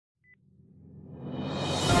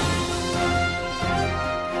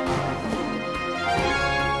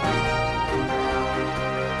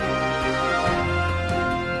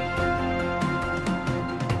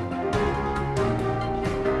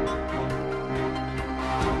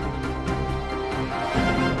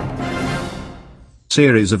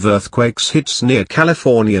series of earthquakes hits near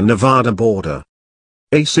California-Nevada border.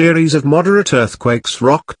 A series of moderate earthquakes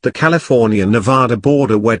rocked the California-Nevada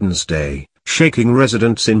border Wednesday, shaking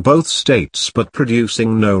residents in both states but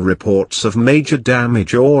producing no reports of major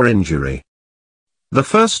damage or injury. The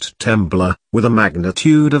first temblor, with a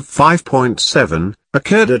magnitude of 5.7,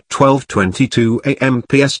 occurred at 12:22 a.m.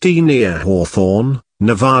 PST near Hawthorne,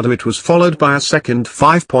 Nevada. It was followed by a second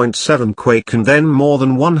 5.7 quake and then more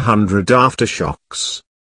than 100 aftershocks.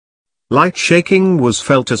 Light shaking was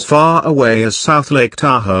felt as far away as South Lake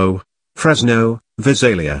Tahoe, Fresno,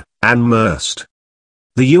 Visalia, and Merced.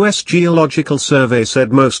 The U.S. Geological Survey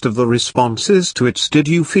said most of the responses to its "Did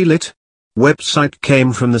you feel it?" website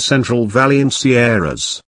came from the Central Valley and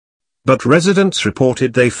Sierras. But residents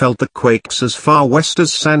reported they felt the quakes as far west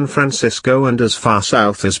as San Francisco and as far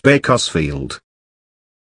south as Bakersfield.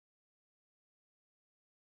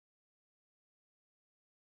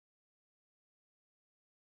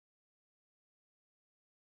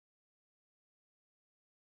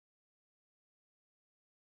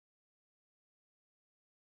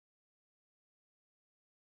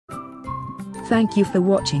 Thank you for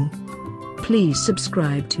watching. Please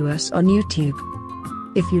subscribe to us on YouTube.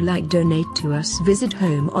 If you like, donate to us, visit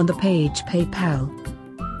home on the page PayPal.